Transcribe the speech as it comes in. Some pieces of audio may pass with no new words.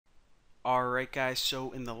Alright guys,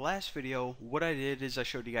 so in the last video what I did is I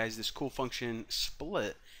showed you guys this cool function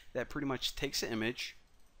split that pretty much takes an image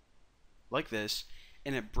like this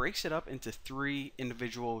and it breaks it up into three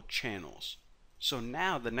individual channels. So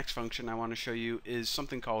now the next function I want to show you is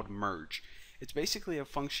something called merge. It's basically a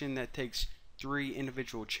function that takes three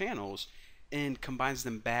individual channels and combines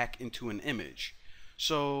them back into an image.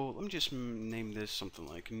 So let me just name this something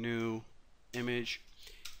like new image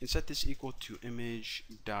and set this equal to image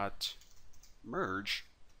dot merge.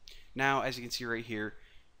 Now as you can see right here,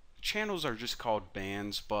 channels are just called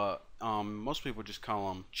bands, but most people just call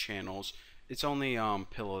them channels. It's only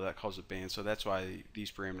Pillow that calls it bands, so that's why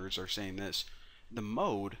these parameters are saying this. The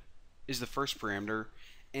mode is the first parameter,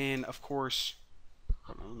 and of course,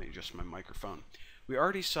 hold on, let me adjust my microphone. We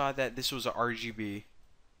already saw that this was a RGB.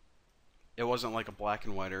 It wasn't like a black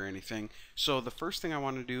and white or anything. So the first thing I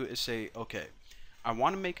want to do is say, okay, I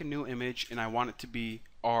want to make a new image and I want it to be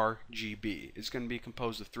RGB. It's going to be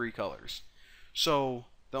composed of three colors. So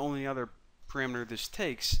the only other parameter this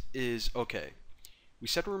takes is, okay, we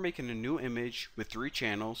said we're making a new image with three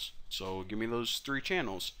channels, so give me those three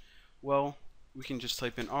channels. Well, we can just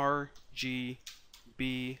type in RGB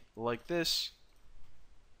like this,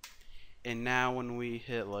 and now when we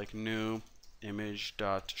hit like new image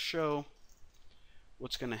dot show,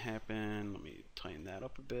 what's gonna happen? Let me tighten that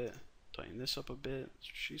up a bit, tighten this up a bit, that's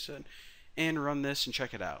what she said, and run this and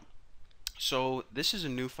check it out. So this is a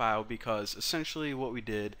new file because essentially what we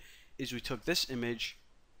did is we took this image,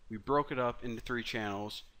 we broke it up into three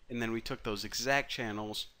channels, and then we took those exact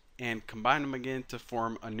channels and combined them again to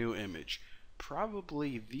form a new image.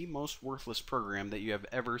 Probably the most worthless program that you have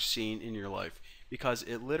ever seen in your life, because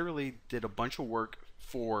it literally did a bunch of work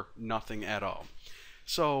for nothing at all.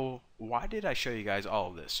 So why did I show you guys all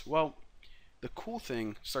of this? Well, the cool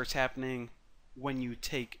thing starts happening when you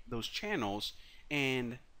take those channels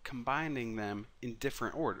and combining them in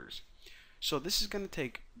different orders. So this is going to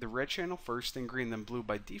take the red channel first, then green, then blue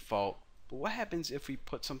by default. But what happens if we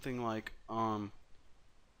put something like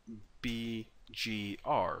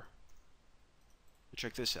BGR?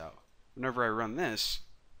 Check this out. Whenever I run this,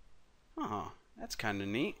 that's kind of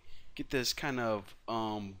neat. Get this kind of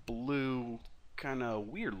blue, kind of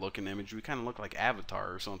weird looking image. We kind of look like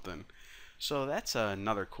Avatar or something. So that's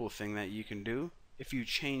another cool thing that you can do. If you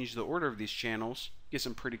change the order of these channels, get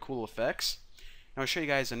some pretty cool effects. Now I'll show you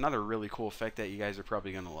guys another really cool effect that you guys are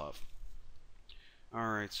probably going to love.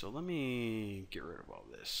 Alright, so let me get rid of all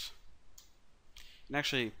this. And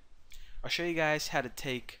actually, I'll show you guys how to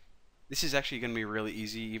take, this is actually going to be really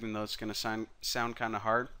easy even though it's going to sound kind of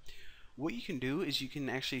hard. What you can do is you can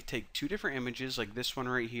actually take two different images like this one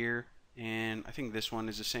right here, and I think this one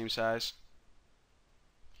is the same size.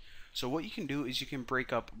 So what you can do is you can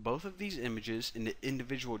break up both of these images into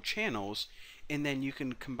individual channels, and then you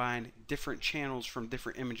can combine different channels from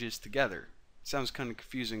different images together. Sounds kind of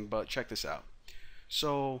confusing, but check this out.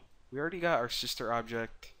 So we already got our sister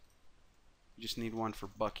object. We just need one for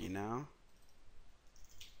Bucky now.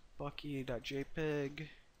 Bucky.jpg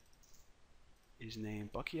is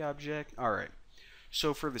named Bucky object. Alright.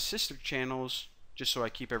 So for the sister channels, just so I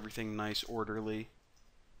keep everything nice orderly,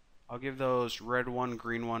 I'll give those red one,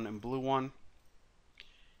 green one, and blue one.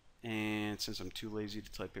 And since I'm too lazy to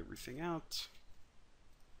type everything out,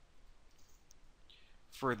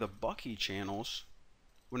 for the Bucky channels,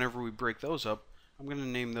 whenever we break those up, I'm going to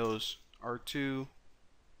name those R2,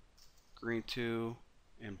 green 2,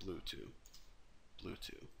 and blue 2. Blue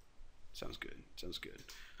 2. Sounds good. Sounds good.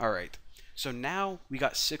 Alright. So now we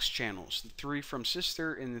got 6 channels. The 3 from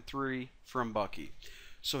sister and the 3 from Bucky.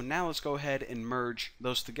 So now let's go ahead and merge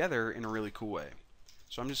those together in a really cool way.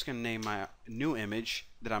 So I'm just going to name my new image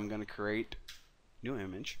that I'm going to create, new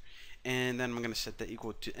image, and then I'm going to set that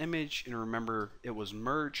equal to image, and remember it was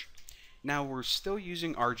merge. Now we're still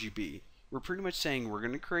using RGB. We're pretty much saying we're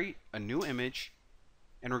going to create a new image,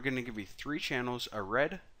 and we're going to give you 3 channels, a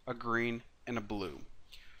red, a green, and a blue.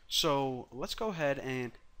 So let's go ahead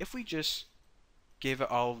and if we just give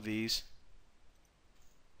it all of these,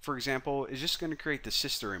 for example, it's just going to create the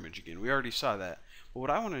sister image again. We already saw that. But what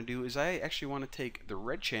I want to do is I actually want to take the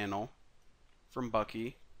red channel from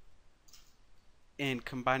Bucky and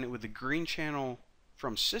combine it with the green channel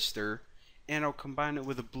from sister, and I'll combine it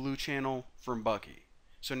with the blue channel from Bucky.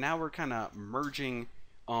 So now we're kind of merging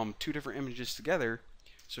two different images together.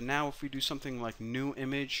 So now if we do something like new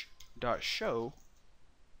image dot show,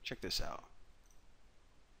 check this out.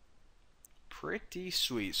 Pretty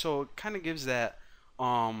sweet. So it kind of gives that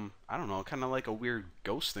I don't know, kind of like a weird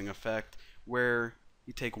ghosting effect where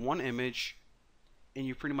you take one image and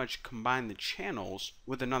you pretty much combine the channels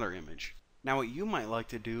with another image. Now what you might like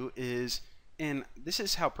to do is And this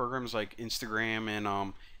is how programs like Instagram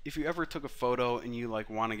and if you ever took a photo and you like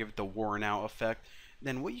want to give it the worn out effect,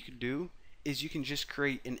 then what you could do is you can just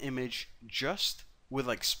create an image just with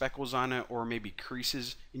like speckles on it or maybe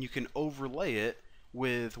creases, and you can overlay it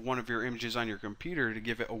with one of your images on your computer to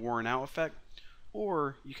give it a worn out effect.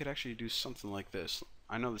 Or you could actually do something like this.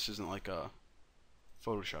 I know this isn't like a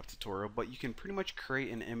Photoshop tutorial, but you can pretty much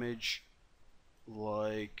create an image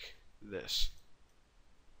like this.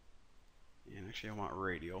 And actually I want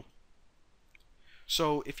radial.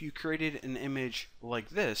 So if you created an image like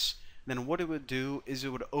this, then what it would do is it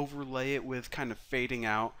would overlay it with kind of fading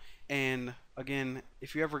out. And again,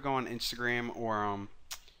 if you ever go on Instagram or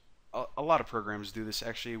a lot of programs do this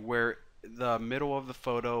actually, where the middle of the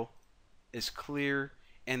photo is clear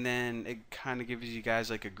and then it kind of gives you guys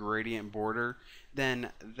like a gradient border,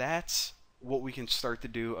 then that's what we can start to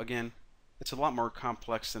do. Again, it's a lot more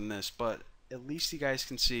complex than this, but at least you guys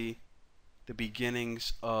can see the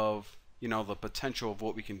beginnings of, you know, the potential of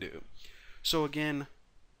what we can do. So again,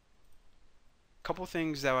 a couple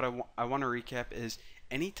things that I want to recap is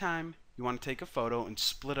anytime you want to take a photo and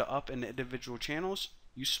split it up into individual channels,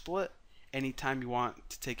 you split. Anytime you want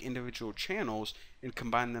to take individual channels and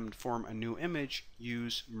combine them to form a new image,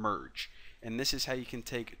 use merge. And this is how you can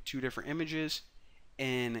take two different images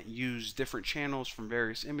and use different channels from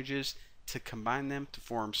various images to combine them to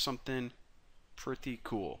form something pretty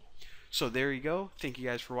cool. So there you go. Thank you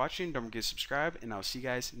guys for watching. Don't forget to subscribe, and I'll see you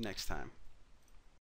guys next time.